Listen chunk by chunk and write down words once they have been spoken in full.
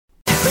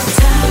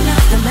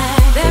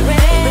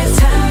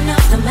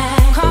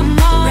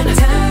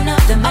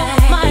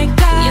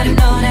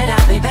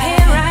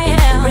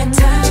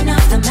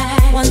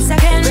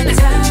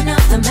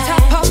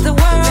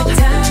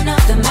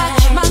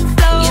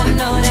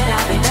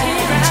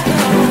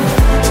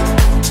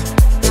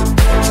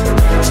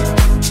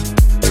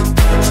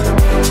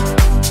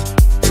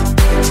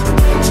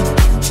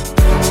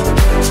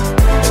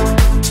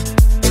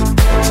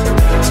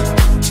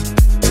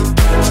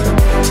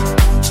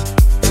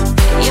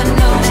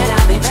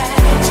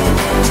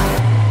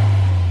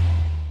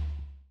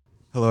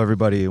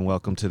everybody, and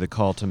welcome to the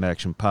Call To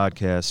MACtion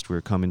podcast.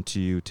 We're coming to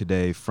you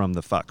today from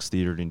the Fox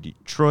Theater in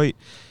Detroit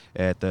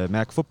at the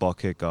MAC football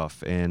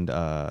kickoff. And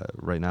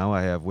right now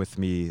I have with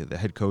me the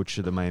head coach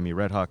of the Miami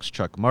Redhawks,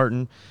 Chuck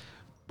Martin,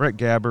 Brett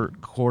Gabbert,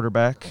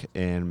 quarterback,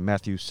 and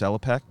Matthew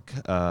Salopek,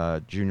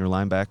 junior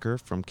linebacker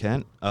from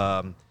Kent.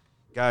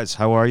 Guys,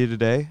 how are you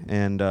today?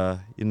 And,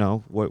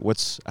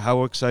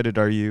 how excited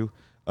are you,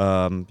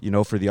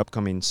 for the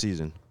upcoming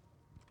season?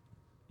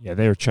 Yeah,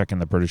 they were checking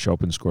the British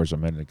Open scores a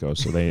minute ago,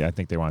 so I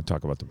think they want to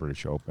talk about the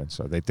British Open.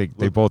 So they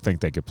both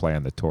think they could play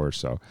on the tour.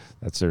 So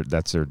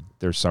that's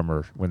their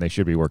summer when they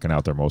should be working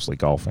out. They're mostly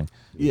golfing.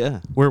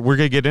 Yeah, we're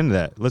gonna get into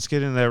that. Let's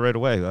get into that right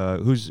away.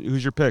 Who's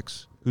your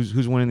picks?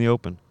 Who's winning the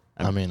Open?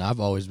 I mean, I've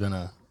always been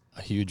a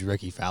huge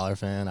Ricky Fowler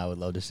fan. I would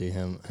love to see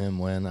him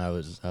win. I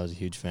was a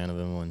huge fan of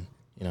him when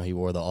he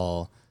wore the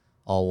all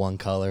one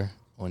color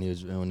when he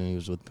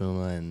was with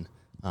Puma. And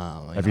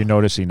have you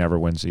noticed he never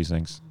wins these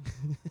things?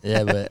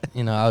 Yeah, but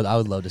I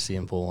would love to see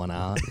him pull one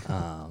out.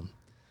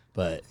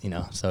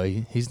 So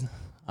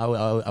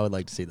I would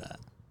like to see that.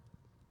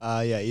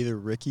 Either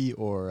Ricky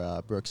or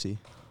Brooksy.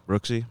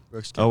 Brooksy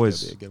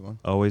Always be a good one.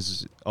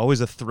 Always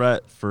a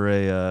threat for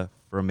a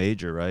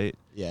major, right?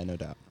 Yeah, no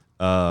doubt.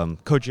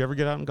 Coach, you ever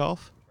get out and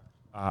golf?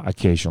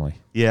 Occasionally.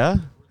 Yeah.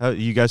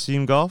 You guys see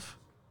him golf?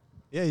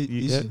 Yeah,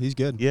 he's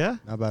good. Yeah.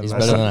 Not bad. He's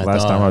better than I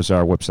last thought. time I was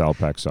whip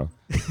Salopek, so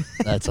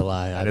That's a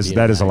lie.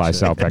 that is a lie.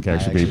 Salopek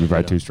actually beat me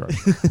by 2 strokes.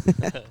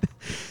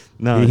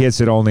 No, he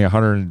hits it only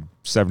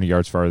 170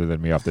 yards farther than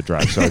me off the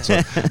drive, so it's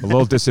a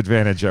little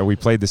disadvantage. We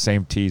played the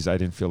same tees. I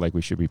didn't feel like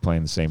we should be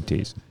playing the same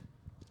tees.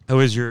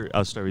 I'll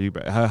start with you.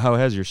 How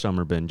has your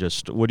summer been?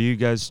 Just what are you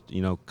guys,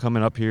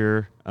 coming up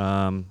here,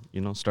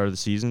 start of the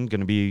season,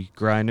 going to be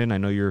grinding? I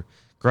know you're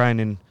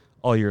grinding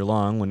all year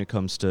long when it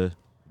comes to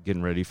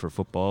getting ready for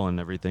football and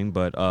everything,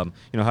 but,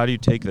 how do you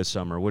take this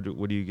summer? What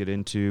do you get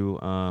into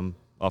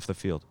off the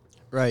field?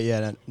 Right,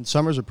 yeah. And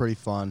summers are pretty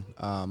fun,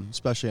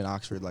 especially in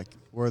Oxford. Like,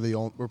 we're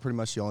pretty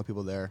much the only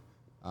people there.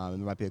 And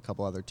there might be a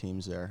couple other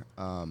teams there.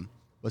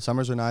 But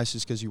summers are nice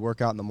just because you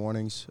work out in the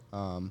mornings.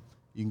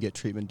 You can get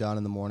treatment done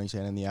in the mornings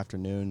and in the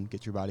afternoon,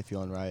 get your body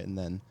feeling right, and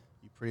then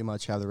you pretty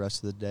much have the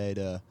rest of the day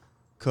to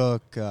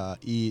cook,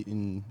 eat,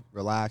 and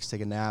relax,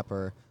 take a nap,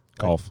 or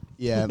golf.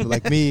 But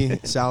like me,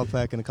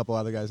 Salopek, and a couple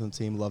other guys on the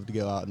team love to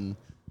go out and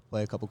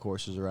play a couple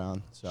courses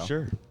around. So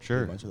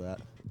sure. A bunch of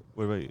that.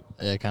 What about you?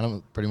 Yeah, kind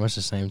of pretty much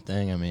the same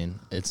thing. I mean,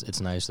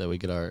 it's nice that we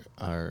get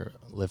our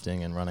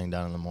lifting and running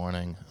done in the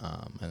morning,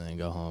 and then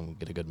go home,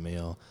 get a good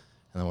meal,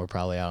 and then we're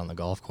probably out on the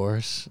golf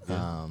course.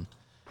 Yeah.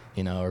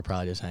 We're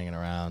probably just hanging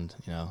around,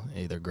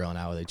 either grilling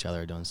out with each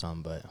other or doing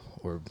something, but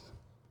we're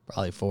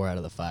probably 4 out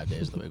of the 5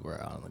 days of the week we're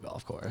out on the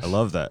golf course. I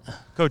love that.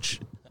 Coach,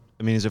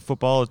 I mean, is it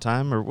football all the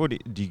time, or what?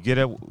 Do you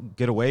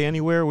get away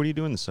anywhere? What are you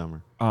doing this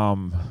summer?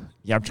 I'm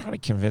trying to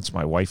convince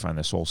my wife on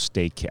this whole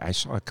staycation. I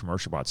saw a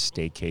commercial about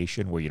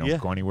staycation where you don't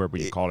go anywhere,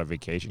 but you call it a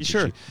vacation.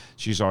 Sure.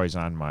 She's always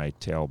on my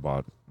tail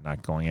about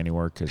not going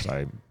anywhere because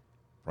I'm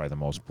probably the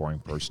most boring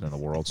person in the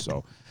world.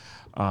 So,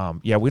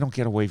 we don't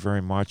get away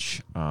very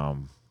much.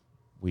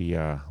 We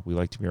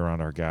like to be around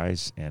our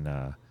guys,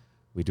 and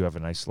we do have a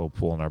nice little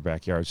pool in our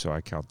backyard, so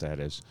I count that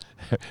as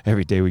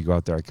every day we go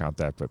out there, I count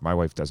that. But my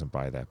wife doesn't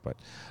buy that. But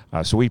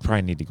so we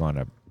probably need to go on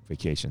a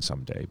vacation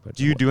someday. But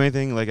do you do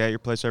anything like at your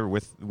place ever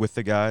with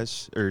the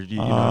guys, or do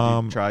you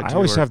try to? I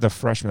always have the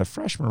freshmen. The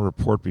freshmen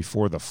report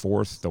before the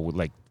 4th,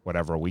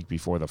 a week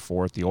before the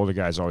 4th. The older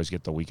guys always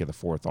get the week of the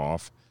 4th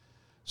off,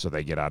 so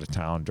they get out of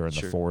town during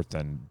the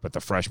 4th. But the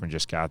freshmen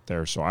just got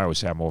there, so I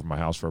always have them over at my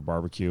house for a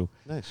barbecue.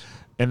 Nice.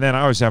 And then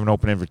I always have an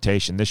open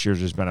invitation. This year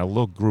there's been a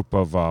little group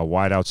of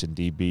wideouts and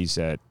DBs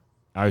that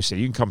I always say,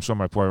 you can come swim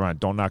my pool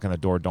around. Don't knock on the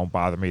door. Don't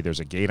bother me. There's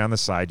a gate on the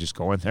side. Just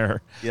go in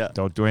there. Yeah.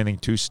 Don't do anything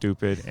too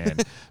stupid.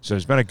 And so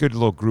there's been a good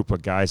little group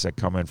of guys that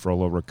come in for a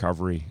little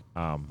recovery.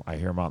 I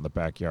hear them out in the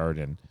backyard,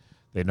 and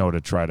they know to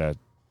try to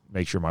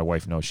make sure my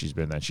wife knows she's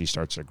been there. She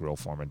starts to grill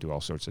for them and do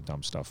all sorts of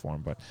dumb stuff for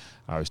them. But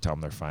I always tell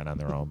them they're fine on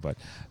their own. But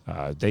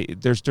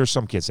there's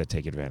some kids that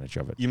take advantage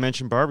of it. You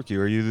mentioned barbecue.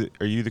 Are you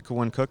the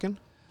one cooking?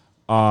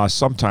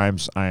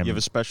 Sometimes I'm. You have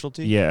a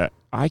specialty? Yeah,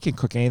 I can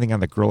cook anything on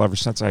the grill. Ever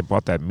since I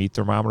bought that meat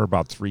thermometer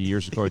about 3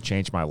 years ago, it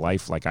changed my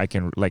life. I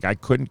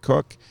couldn't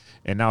cook,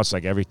 and now it's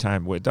like every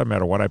time, it doesn't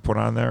matter what I put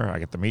on there. I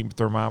get the meat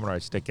thermometer, I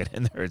stick it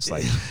in there. It's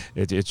like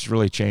it's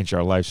really changed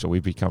our life. So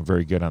we've become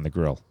very good on the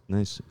grill.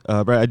 Nice,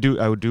 Brad. I do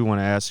want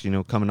to ask.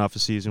 Coming off a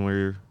season where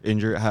you're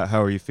injured,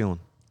 how are you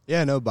feeling?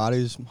 Yeah, no,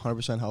 body's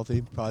 100%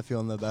 healthy. Probably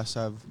feeling the best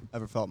I've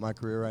ever felt in my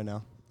career right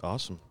now.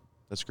 Awesome.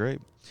 That's great.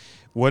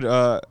 What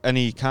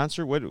any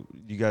concert? What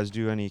you guys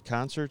do? Any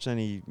concerts?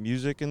 Any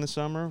music in the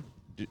summer?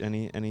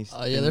 Any?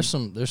 There's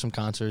some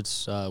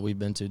concerts we've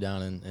been to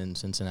down in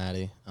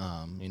Cincinnati.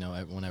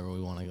 Whenever we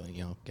want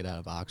to get out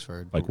of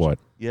Oxford. Like what?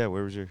 Yeah,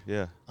 where was your?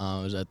 Yeah.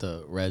 It was at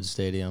the Reds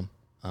Stadium.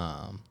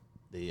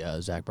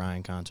 The Zach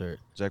Bryan concert.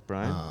 Zach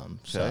Bryan. Okay.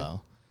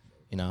 So,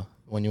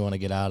 when you want to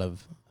get out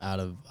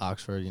of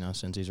Oxford,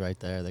 since he's right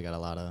there, they got a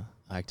lot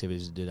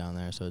activities to do down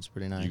there, so it's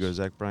pretty nice. Did you go to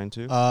Zach Bryan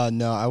too?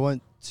 No, I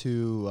went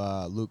to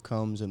Luke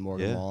Combs and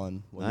Morgan Yeah.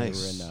 Wallen when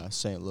Nice. they were in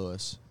St.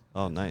 Louis.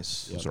 Oh,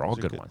 nice. Those are all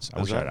good ones.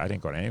 I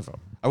didn't go to any of them.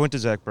 I went to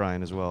Zach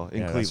Bryan as well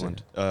in Yeah, that's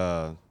Cleveland.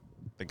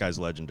 The guy's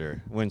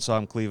legendary. Went and saw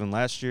him Cleveland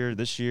last year.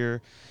 This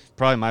year,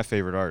 probably my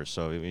favorite artist.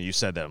 So when you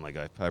said that, I'm like,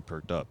 I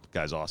perked up.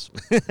 Guy's awesome.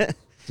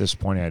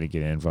 Disappointing I didn't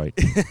get an invite.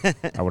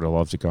 I would have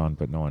loved to gone,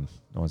 but no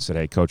one said,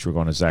 "Hey, coach, we're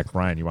going to Zach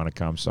Bryan. You want to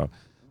come?" So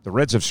the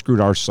Reds have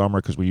screwed our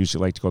summer because we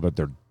usually like to go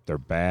there. They're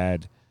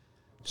bad.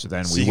 So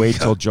then we wait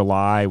till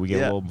July. We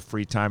get a little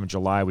free time in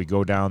July. We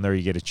go down there.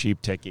 You get a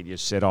cheap ticket. You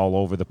sit all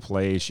over the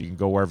place. You can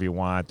go wherever you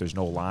want. There's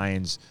no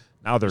lines.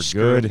 Now they're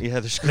good. Yeah,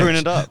 they're screwing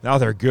it up. Now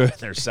they're good.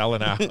 They're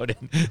selling out. and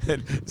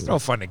it's no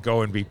fun to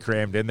go and be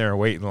crammed in there and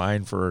wait in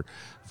line for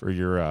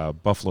your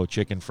buffalo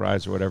chicken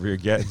fries or whatever you're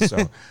getting.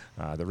 So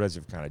the Reds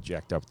have kind of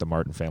jacked up the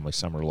Martin family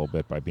summer a little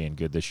bit by being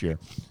good this year.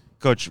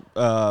 Coach,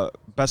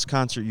 best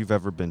concert you've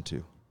ever been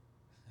to?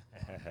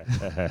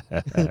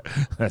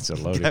 That's a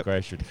loaded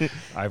question.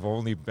 I've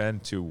only been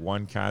to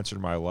one concert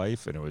in my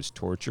life, and it was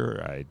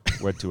torture. I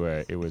went to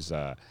it was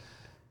a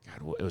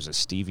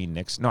Stevie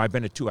Nicks. No, I've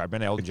been to two. I've been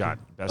to Elton John.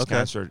 Best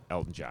concert,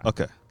 Elton John.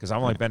 Okay. Because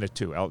I've only been to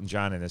two, Elton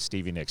John and then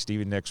Stevie Nicks.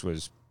 Stevie Nicks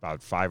was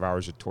about 5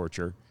 hours of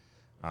torture.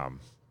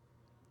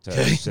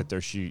 To sit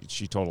there,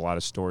 she told a lot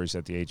of stories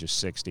at the age of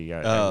 60.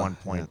 At one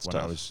point, when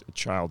I was a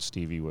child,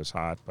 Stevie was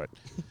hot, but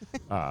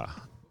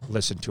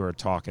listen to her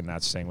talk and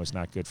not sing was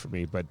not good for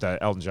me. But the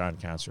Elton John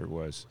concert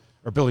was,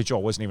 or Billy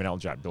Joel, wasn't even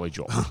Elton John, Billy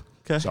Joel.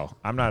 Okay. So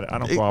I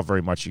don't go out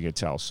very much, you can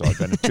tell. So I've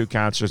been to two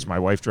concerts. My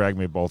wife dragged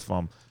me to both of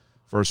them.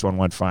 First one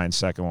went fine.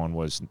 Second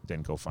one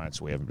didn't go fine,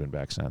 so we haven't been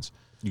back since.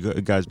 You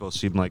guys both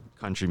seem like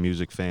country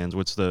music fans.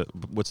 What's the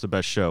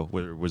best show?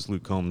 Was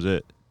Luke Combs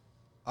it?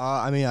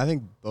 I mean, I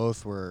think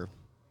both were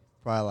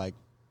probably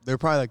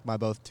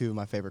two of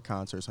my favorite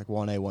concerts, like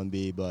 1A,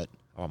 1B, but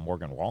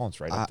Morgan Wallen's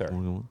right up there.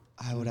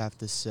 I would have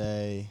to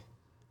say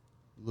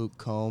Luke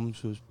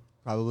Combs was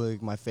probably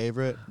my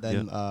favorite,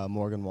 then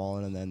Morgan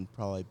Wallen, and then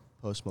probably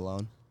Post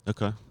Malone.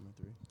 Okay.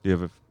 Do you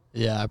have a...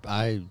 Yeah,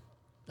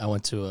 I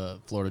went to a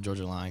Florida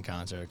Georgia Line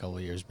concert a couple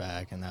of years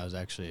back, and that was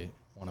actually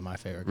one of my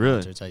favorite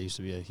concerts. I used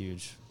to be a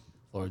huge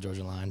Florida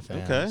Georgia Line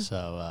fan. Okay.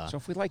 So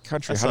if we like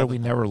country, how do we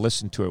never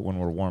listen to it when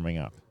we're warming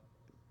up?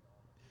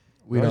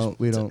 We don't.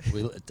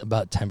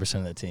 About 10%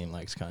 of the team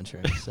likes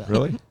country. So.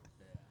 Really?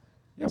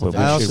 Yeah, but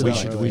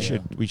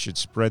we should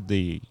spread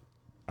the.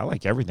 I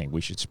like everything.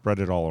 We should spread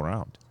it all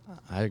around.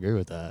 I agree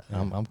with that.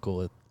 Yeah. I'm cool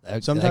with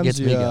that. Sometimes that gets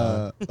me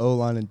going. O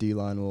line and D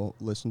line will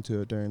listen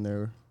to it during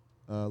their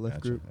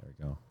lift group. There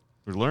we go.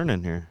 We're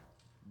learning here.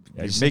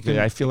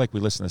 Yeah, I feel like we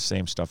listen to the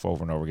same stuff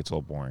over and over. It gets a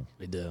little boring.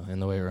 We do. In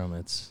the weight room,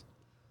 gets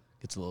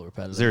a little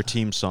repetitive. Is there a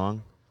team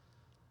song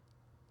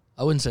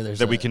I wouldn't say there's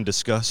that we can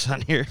discuss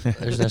on here?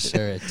 There's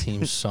necessarily a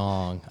team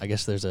song. I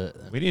guess there's a.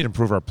 We need to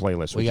improve our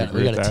playlist. We got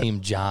a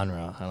team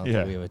genre. I don't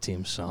think we have a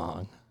team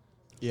song.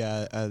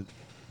 Yeah,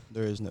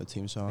 there is no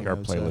team song. I think our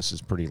playlist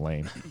is pretty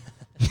lame.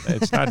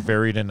 It's not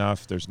varied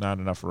enough. There's not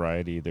enough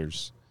variety.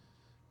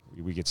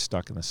 We get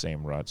stuck in the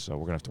same rut, so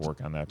we're gonna have to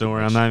work on that. Don't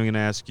worry, I'm not even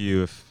gonna ask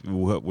you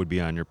what would be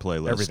on your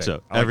playlist. Everything.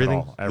 So, I like everything.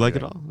 it all. You like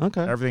it all?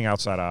 Okay. Everything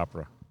outside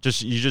opera.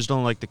 You just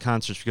don't like the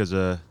concerts because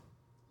of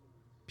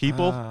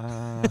people.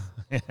 I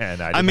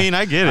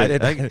get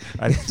it.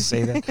 I didn't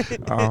say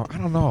that. I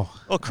don't know.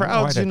 Well,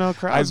 crowds,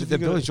 crowds. The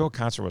Billy Joel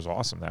concert was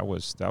awesome. That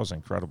was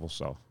incredible.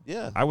 So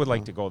yeah, I would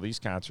like to go to these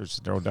concerts,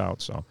 no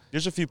doubt. So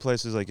there's a few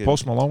places like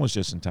Post Malone was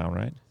just in town,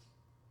 right?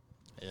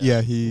 Yeah,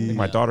 I think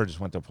my daughter just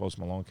went to a Post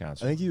Malone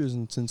concert. I think he was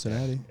in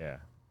Cincinnati. Yeah.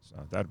 So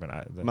that'd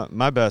been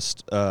my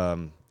best.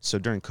 So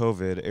during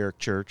COVID, Eric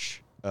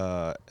Church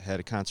had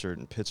a concert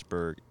in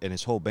Pittsburgh, and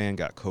his whole band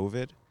got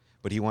COVID,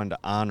 but he wanted to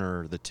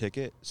honor the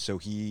ticket, so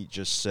he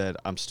just said,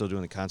 "I'm still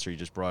doing the concert." He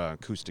just brought an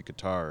acoustic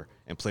guitar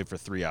and played for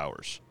 3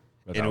 hours,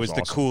 and it was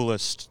awesome. The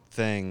coolest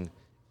thing.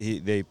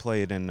 They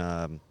played in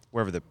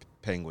wherever the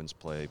Penguins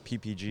play,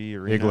 PPG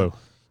Arena. Igloo.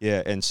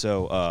 Yeah, and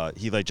so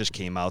he just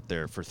came out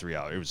there for 3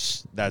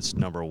 hours. That's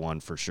number one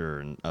for sure.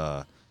 And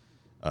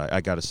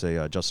I got to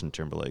say, Justin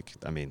Timberlake.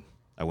 I mean,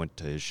 I went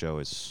to his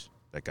show.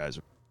 That guy's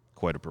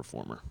quite a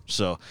performer.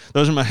 So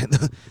those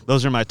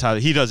are my top.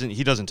 He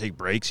doesn't take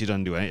breaks. He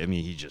doesn't do anything. I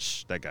mean,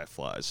 that guy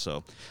flies.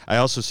 So I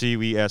also see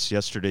we asked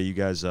yesterday. You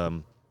guys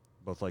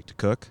both like to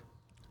cook.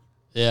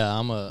 Yeah,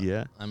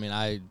 I mean,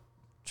 I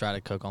try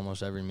to cook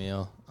almost every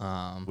meal.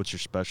 What's your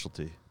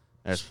specialty?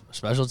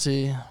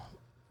 Specialty.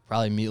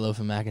 Probably meatloaf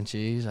and mac and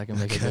cheese. I can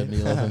make a good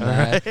meatloaf and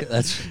mac.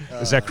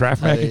 Is that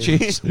Kraft mac and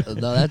cheese?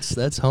 No,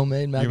 that's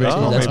homemade mac and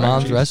cheese. That's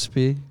mom's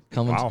recipe,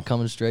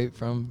 coming straight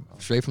from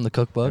the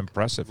cookbook.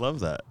 Impressive.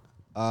 Love that.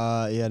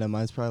 No,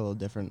 mine's probably a little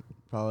different.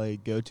 Probably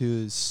go-to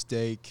is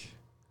steak,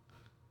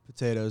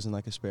 potatoes, and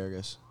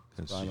asparagus.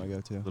 That's probably my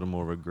go-to. A little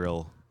more of a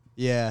grill.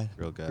 Yeah,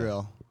 grill guy.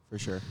 Grill for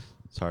sure.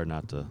 It's hard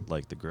not to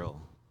like the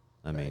grill.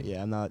 I mean,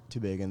 yeah, I'm not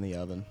too big in the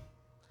oven.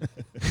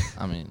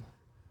 I mean,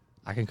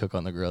 I can cook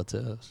on the grill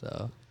too.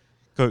 So.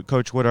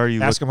 Coach, what are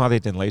you? Ask them how they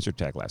did laser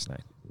tag last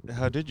night.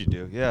 How did you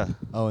do? Yeah.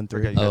 0-3.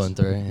 Forgot you guys-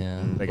 0-3,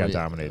 yeah. They got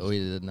dominated. We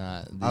did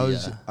not. I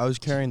was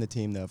carrying the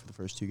team though for the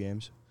first 2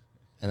 games.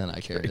 And then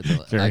I carried Carrying-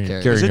 it. Is it Carrying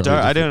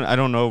dark? everything. I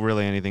don't know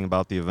really anything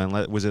about the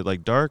event. Was it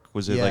like dark?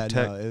 Was it Yeah, like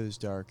tech? no, it was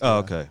dark. Oh, yeah.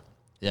 okay.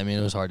 Yeah, I mean,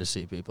 it was hard to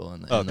see people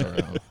in the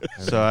room.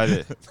 So I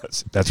did.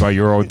 That's why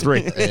you were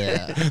 0-3.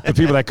 Yeah. The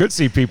people that could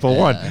see people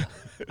won. Yeah.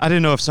 I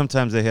didn't know if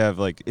sometimes they have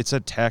like it's a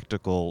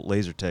tactical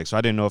laser tag, so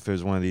I didn't know if it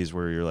was one of these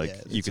where you're like Yeah,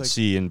 you it's could like-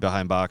 see in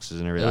behind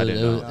boxes and everything. I It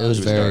didn't was, know. it was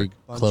very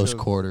dark. close Bunch of-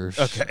 quarters.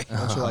 Okay.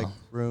 Bunch of like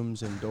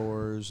rooms and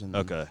doors and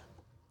Okay.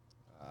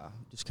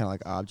 just kind of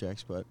like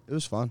objects, but it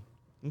was fun.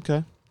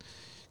 Okay.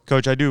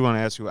 Coach, I do want to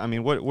ask you. I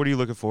mean, what are you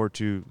looking forward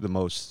to the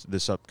most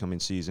this upcoming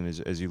season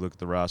as you look at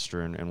the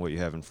roster and what you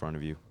have in front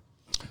of you?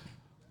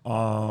 I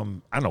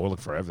don't know. We're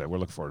looking for everything. We're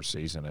looking for a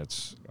season.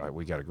 It's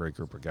we got a great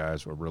group of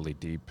guys. We're really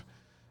deep.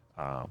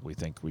 We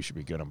think we should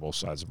be good on both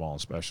sides of the ball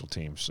and special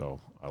teams. So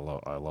I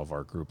love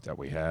our group that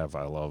we have.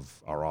 I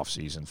love our off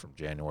season from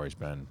January has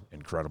been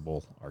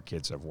incredible. Our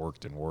kids have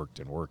worked and worked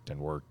and worked and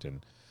worked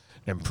and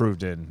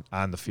improved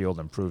on the field,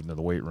 improved in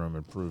the weight room,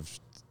 improved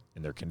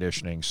in their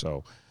conditioning.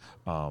 So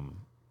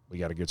we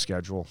got a good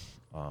schedule.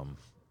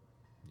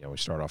 We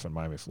start off in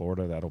Miami,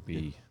 Florida. That'll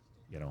be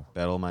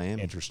Battle of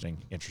Miami.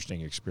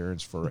 interesting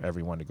experience for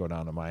everyone to go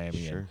down to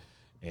Miami Sure.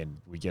 and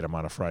we get them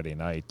on a Friday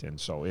night, and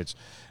so it's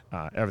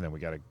everything. We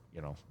got to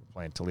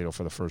playing Toledo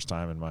for the first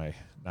time in my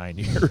 9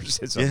 years.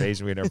 It's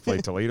amazing we never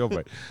played Toledo,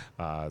 but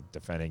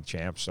defending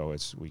champs. So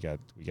we got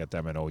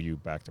them and OU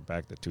back to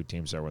back. The 2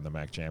 teams that were in the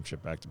MAC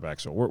championship back to back.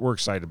 So we're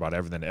excited about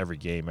everything, every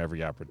game,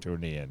 every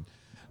opportunity, and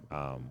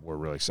we're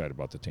really excited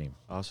about the team.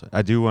 Awesome.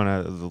 I do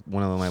want to.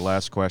 One of my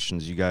last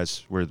questions. You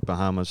guys were at the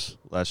Bahamas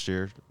last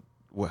year.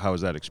 How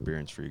was that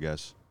experience for you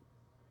guys?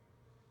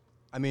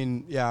 I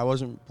mean, yeah, I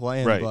wasn't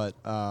playing, Right. but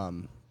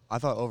I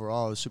thought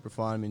overall it was super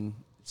fun. I mean,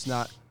 it's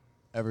not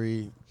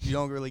you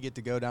don't really get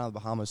to go down to the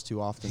Bahamas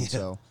too often,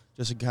 so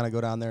just to kind of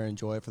go down there and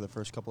enjoy it for the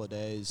first couple of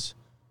days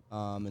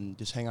and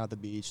just hang out at the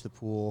beach, the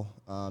pool,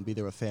 be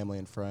there with family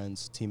and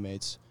friends,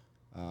 teammates.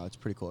 It's a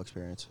pretty cool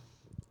experience.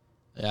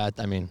 Yeah,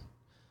 I mean,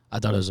 I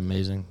thought it was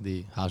amazing.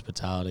 The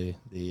hospitality,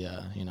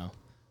 the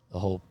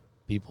whole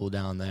people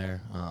down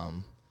there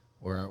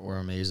were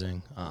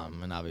amazing.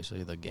 And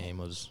obviously the game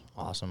was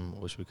awesome.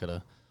 Wish we could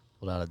have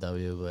pulled out a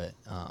W, but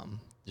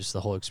just the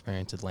whole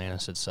experience,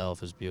 Atlantis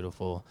itself is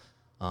beautiful.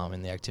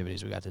 And the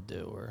activities we got to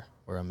do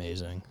were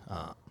amazing.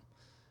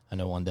 I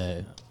know one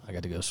day I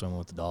got to go swimming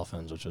with the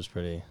dolphins, which was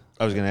pretty.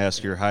 I was going to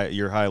ask your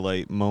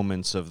highlight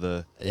moments of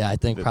the. Yeah, I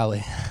think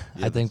probably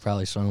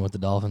yeah. swimming with the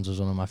dolphins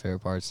was one of my favorite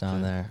parts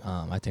down there.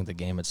 I think the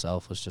game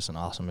itself was just an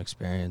awesome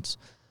experience.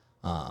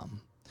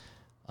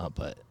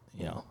 But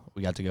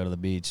we got to go to the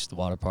beach, the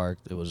water park.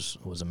 It was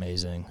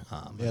amazing.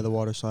 Yeah, the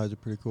water slides are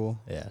pretty cool.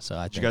 Yeah, so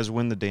I think Did you guys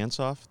win the dance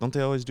off? Don't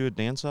they always do a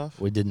dance off?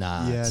 we did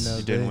not. Yeah, no,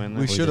 You didn't win that?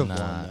 We We should have did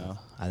won, not. though.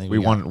 I think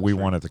We got-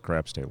 won at the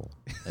craps table.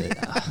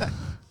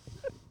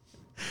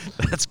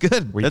 That's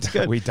good. That's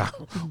good. We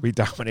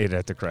dominated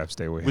at the craps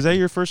table. Was that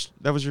your first?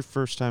 That was your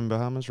first time in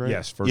Bahamas, right?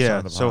 Yes, first yeah. time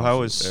in the So how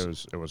Bahamas.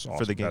 was it was awesome.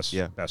 for the game? Best,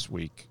 Yeah. best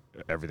week,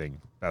 everything,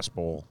 best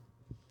bowl.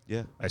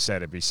 Yeah. I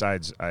said it.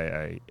 Besides,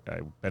 I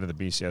been in the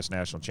BCS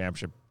National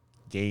Championship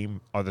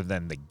game. Other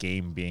than the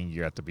game being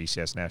you're at the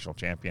BCS National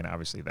Champion,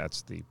 obviously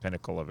that's the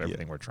pinnacle of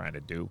everything we're trying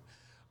to do.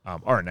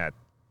 Other than that,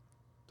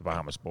 the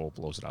Bahamas Bowl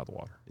blows it out of the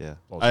water. Yeah.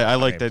 Blows I it-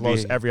 like mean, that.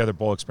 blows every other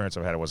bowl experience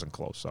I've had, it wasn't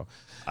close. So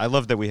I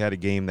love that we had a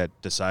game that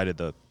decided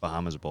the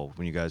Bahamas Bowl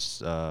when you guys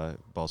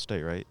Ball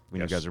State, right? When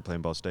Yes. you guys were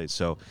playing Ball State.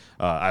 So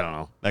I don't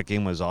know. That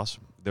game was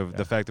awesome.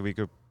 The fact that we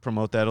could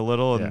promote that a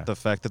little and Yeah. the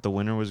fact that the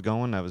winner was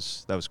going, that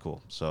was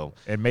cool. So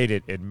it made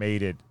it.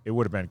 It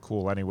would have been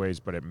cool anyways,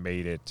 but it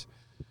made it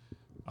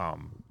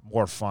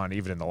more fun,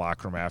 even in the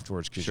locker room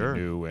afterwards, because Sure.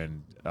 you knew.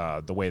 And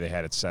the way they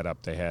had it set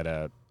up, they had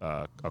a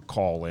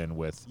call in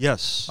with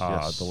yes.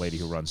 the lady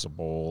who runs the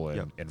bowl and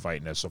Yep.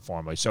 inviting us so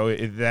formally. So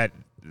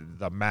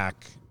the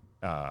MAC,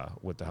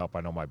 with the help,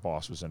 I know my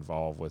boss was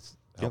involved with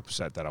help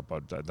set that up,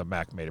 but the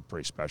MAC made it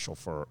pretty special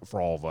for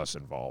all of us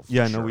involved.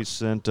 Yeah, I for know sure.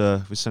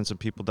 we sent some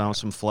people down with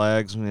some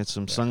flags. We had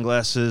some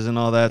sunglasses and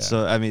all that. Yeah.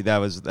 So I mean, that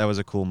was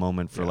a cool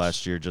moment for Yes.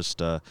 last year. Just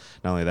not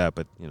only that,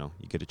 but you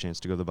get a chance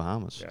to go to the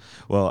Bahamas. Yeah.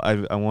 Well,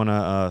 I want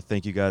to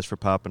thank you guys for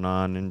popping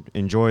on and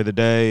enjoy the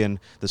day and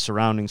the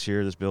surroundings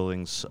here. This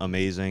building's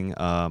amazing.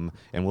 And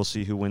we'll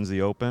see who wins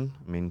the Open.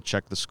 I mean,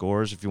 check the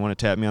scores. If you want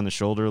to tap me on the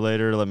shoulder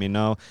later, let me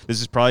know. This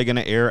is probably going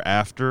to air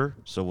after,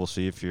 so we'll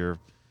see if you're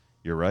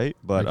right.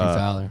 But Ricky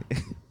Fowler.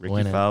 Ricky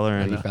Winning. Fowler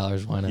and Ricky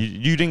Fowler's winning.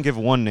 you didn't give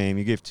one name,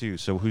 you gave two.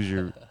 So who's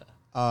your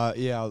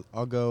Yeah,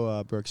 I'll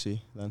go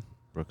Brooksy then.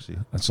 Brooksy?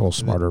 That's a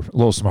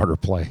little smarter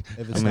play.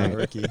 If it's I'm not gonna,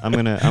 Ricky. I'm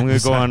gonna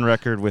go on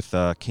record with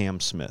Cam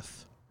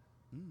Smith.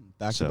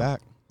 Back So, to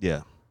back.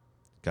 Yeah,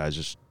 guys,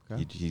 just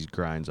Okay. he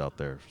grinds out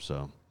there.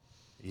 So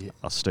Yeah.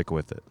 I'll stick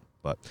with it.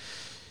 But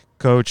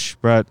Coach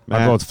Brett,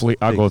 Matt,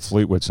 I'll go with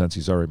Fleetwood since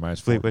he's already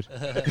minus 4. Fleetwood.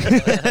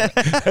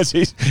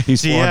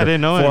 he's See, yeah, I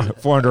didn't know it.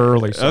 400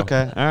 early. So.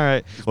 Okay, all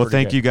right. Well, pretty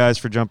thank good. you guys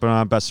for jumping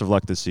on. Best of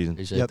luck this season.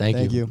 Appreciate it. Yep,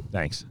 Thank you. you.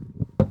 Thanks.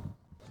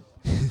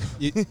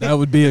 That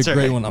would be a all great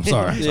right. one. I'm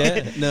sorry.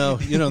 Yeah, no,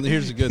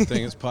 here's a good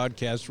thing. It's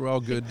podcast. We're all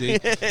good, D.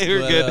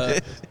 We're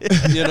good.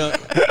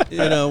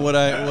 What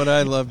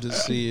I love to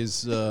see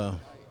is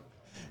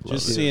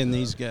just seeing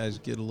these guys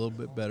get a little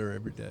bit better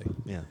every day.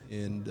 Yeah.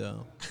 And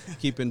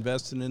keep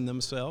investing in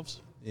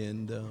themselves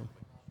and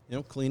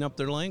clean up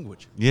their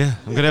language. Yeah,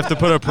 I'm gonna have to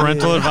put a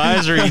parental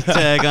advisory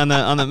tag on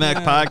the Mac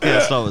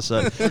podcast all of a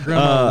sudden.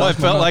 Well, I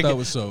felt like that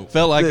was so.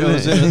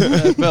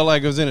 I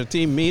was in a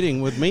team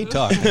meeting with me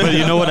talking. But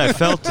you know what? I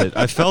felt it.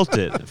 I felt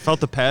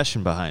the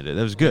passion behind it.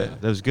 That was good.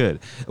 That was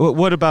good.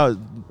 What about,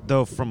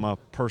 though, from a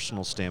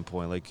personal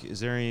standpoint? Like, is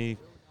there any,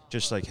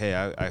 just like, hey,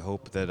 I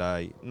hope that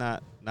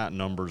not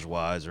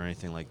numbers-wise or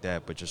anything like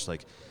that, but just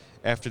like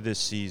after this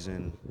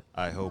season,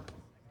 I hope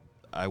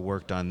I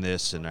worked on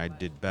this and I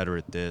did better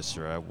at this,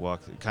 or I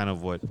walked, kind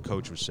of what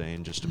Coach was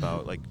saying, just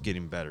about like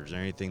getting better. Is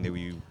there anything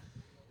that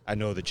I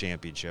know the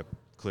championship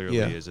clearly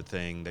is a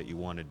thing that you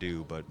want to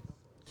do, but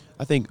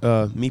I think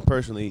me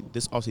personally,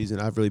 this offseason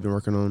I've really been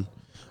working on.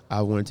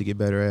 I wanted to get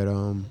better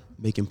at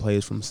making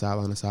plays from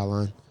sideline to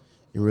sideline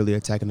and really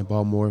attacking the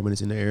ball more when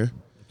it's in the air.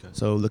 Okay.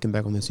 So looking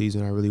back on the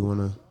season, I really want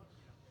to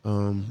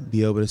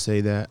be able to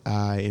say that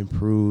I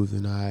improved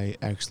and I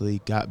actually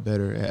got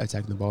better at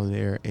attacking the ball in the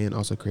air and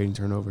also creating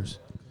turnovers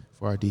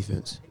for our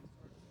defense.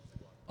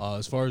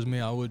 As far as me,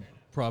 I would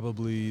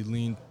probably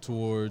lean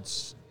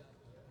towards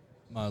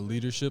my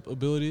leadership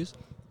abilities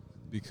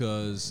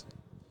because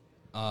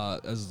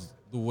as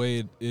the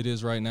way it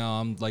is right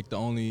now, I'm like the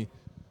only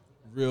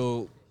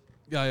real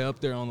guy up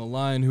there on the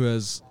line who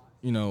has,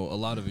 a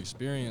lot of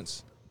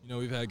experience.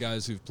 We've had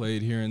guys who've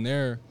played here and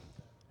there,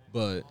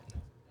 but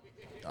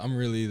I'm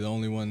really the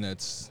only one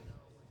that's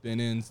been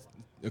in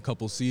a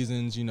couple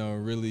seasons,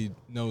 really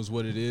knows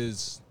what it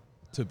is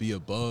to be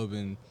above.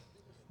 And,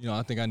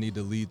 I think I need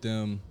to lead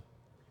them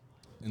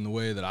in the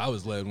way that I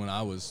was led when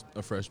I was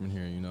a freshman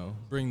here,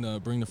 bring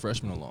the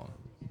freshmen along.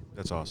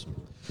 that's awesome.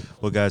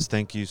 Well, guys,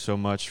 thank you so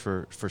much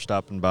for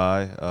stopping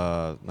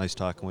by. Nice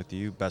talking with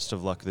you. Best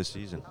of luck this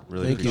season.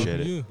 Really Thank you. appreciate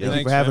it. Thank you. Yep. Thank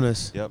you for having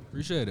us. Yep.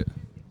 Appreciate it.